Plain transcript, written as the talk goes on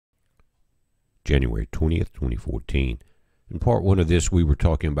January 20th, 2014. In part one of this, we were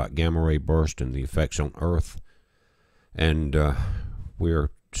talking about gamma ray burst and the effects on Earth, and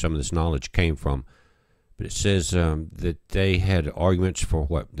where some of this knowledge came from. But it says that they had arguments for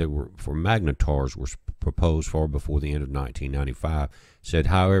what they were for magnetars were proposed far before the end of 1995. Said,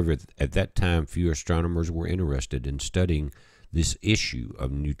 however, at that time, few astronomers were interested in studying this issue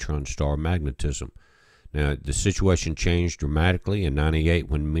of neutron star magnetism. Now, the situation changed dramatically in '98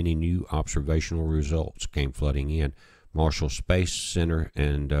 when many new observational results came flooding in. Marshall Space Center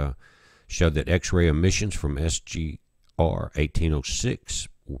and showed that X-ray emissions from SGR 1806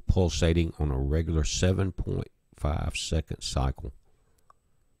 were pulsating on a regular 7.5 second cycle.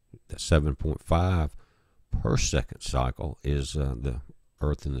 The 7.5 per second cycle is the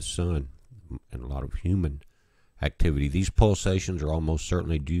Earth and the Sun and a lot of human activity. These pulsations are almost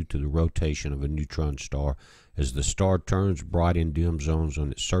certainly due to the rotation of a neutron star as the star turns bright and dim zones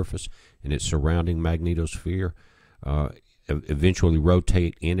on its surface and its surrounding magnetosphere eventually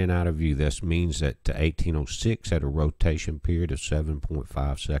rotate in and out of view. This means that 1806 had a rotation period of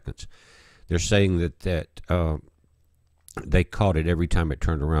 7.5 seconds. They're saying that they caught it every time it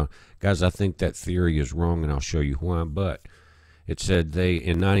turned around. Guys, I think that theory is wrong, and I'll show you why. But it said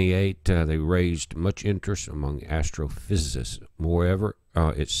in '98 they raised much interest among astrophysicists. Moreover,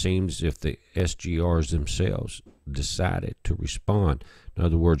 it seems if the SGRs themselves decided to respond. In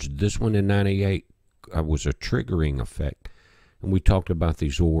other words, this one in '98 was a triggering effect. And we talked about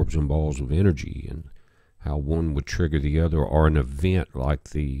these orbs and balls of energy and how one would trigger the other, or an event like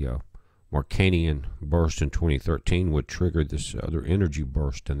the Marcanian burst in 2013 would trigger this other energy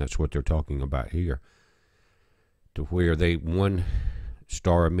burst, and that's what they're talking about here. To where one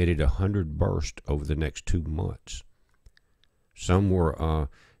star emitted 100 bursts over the next 2 months. Some were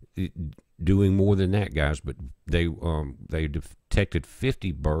doing more than that, guys, but they detected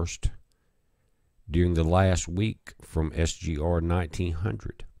 50 bursts during the last week from SGR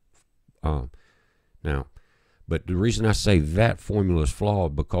 1900. Now, but the reason I say that formula is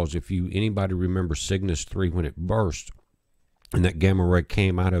flawed, because if anybody remember Cygnus 3 when it burst and that gamma ray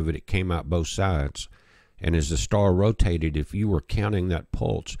came out of it, it came out both sides. And as the star rotated, if you were counting that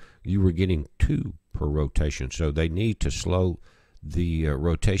pulse, you were getting 2 per rotation. So they need to slow the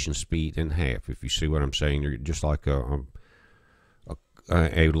rotation speed in half, if you see what I'm saying. You're just like a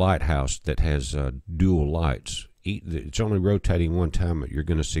lighthouse that has dual lights. It's only rotating one time, but you're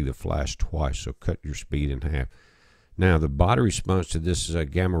going to see the flash twice, so cut your speed in half. Now, the body response to this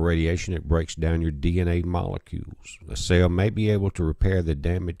gamma radiation, it breaks down your DNA molecules. A cell may be able to repair the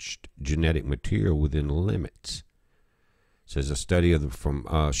damaged genetic material within limits. It says a study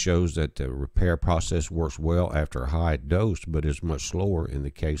shows that the repair process works well after a high dose, but is much slower in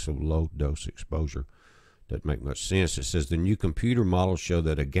the case of low dose exposure. Doesn't make much sense. It says the new computer models show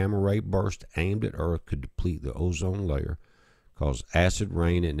that a gamma ray burst aimed at Earth could deplete the ozone layer, cause acid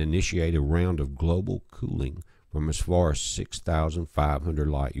rain, and initiate a round of global cooling from as far as 6,500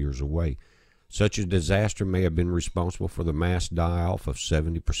 light years away. Such a disaster may have been responsible for the mass die-off of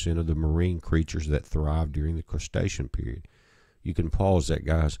 70% of the marine creatures that thrived during the Cretaceous period. You can pause that,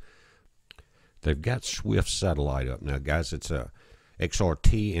 guys. They've got Swift satellite up now, guys. It's a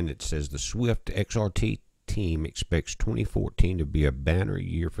XRT, and it says the Swift XRT team expects 2014 to be a banner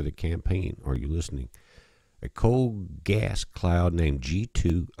year for the campaign. Are you listening? A cold gas cloud named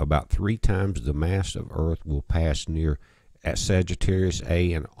G2, about 3 times the mass of Earth, will pass near at Sagittarius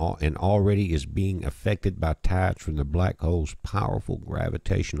A and already is being affected by tides from the black hole's powerful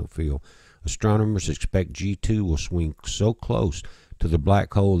gravitational field. Astronomers expect G2 will swing so close to the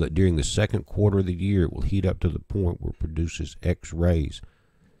black hole that during the second quarter of the year it will heat up to the point where it produces X-rays.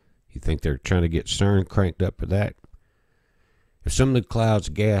 You think they're trying to get CERN cranked up for that? If some of the cloud's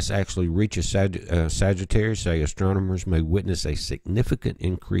gas actually reaches Sagittarius, astronomers may witness a significant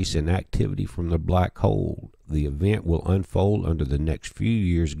increase in activity from the black hole. The event will unfold under the next few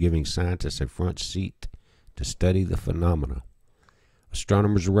years, giving scientists a front seat to study the phenomena.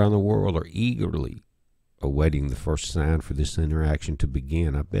 Astronomers around the world are eagerly awaiting the first sign for this interaction to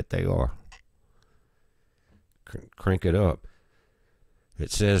begin. I bet they are. Crank it up.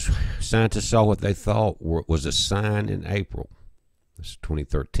 It says scientists saw what they thought was a sign in April. This is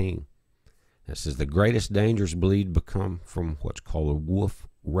 2013. It says the greatest dangers believed to come from what's called a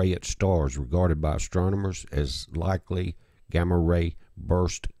Wolf-Rayet stars, regarded by astronomers as likely gamma ray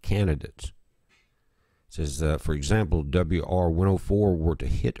burst candidates. It says, for example, WR104 were to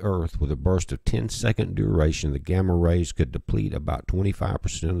hit Earth with a burst of 10-second duration, the gamma rays could deplete about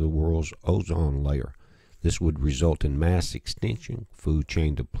 25% of the world's ozone layer. This would result in mass extinction, food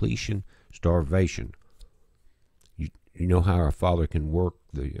chain depletion, starvation. You know how our Father can work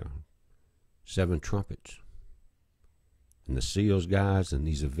the 7 trumpets. And the seals, guys, and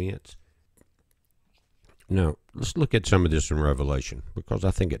these events. Now, let's look at some of this in Revelation, because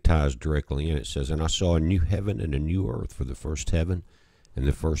I think it ties directly in. It says, "And I saw a new heaven and a new earth, for the first heaven and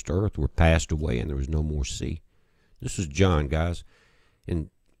the first earth were passed away, and there was no more sea." This is John, guys. And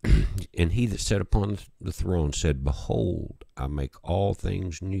and he that sat upon the throne said, "Behold, I make all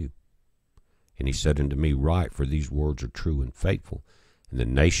things new." And he said unto me, "Write, for these words are true and faithful." And the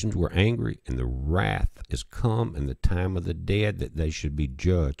nations were angry, and the wrath is come, and the time of the dead, that they should be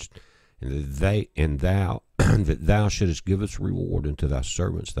judged, and that thou shouldest give us reward unto thy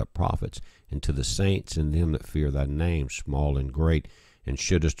servants, thy prophets, and to the saints and them that fear thy name, small and great, and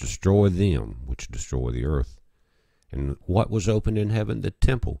shouldest destroy them which destroy the earth. And what was opened in heaven? The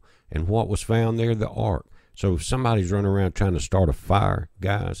temple. And what was found there? The ark. So if somebody's running around trying to start a fire,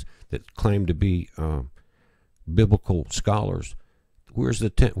 guys, that claim to be biblical scholars, where's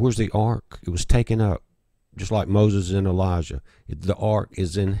the ark? It was taken up, just like Moses and Elijah. The ark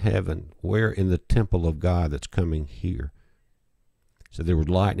is in heaven. Where? In the temple of God that's coming here. So there was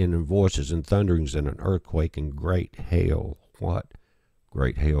lightning and voices and thunderings and an earthquake and great hail. What?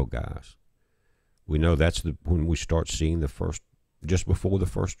 Great hail, guys. We know that's when we start seeing the first, just before the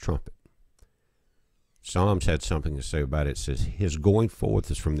first trumpet. Psalms had something to say about it. It says, "His going forth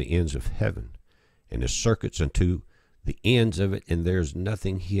is from the ends of heaven, and his circuits unto the ends of it, and there's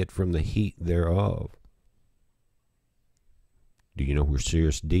nothing hid from the heat thereof." Do you know where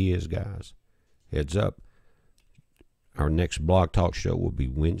Sirius D is, guys? Heads up. Our next blog talk show will be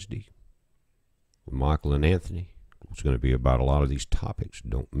Wednesday with Michael and Anthony. It's going to be about a lot of these topics.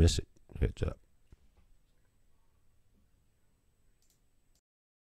 Don't miss it. Heads up.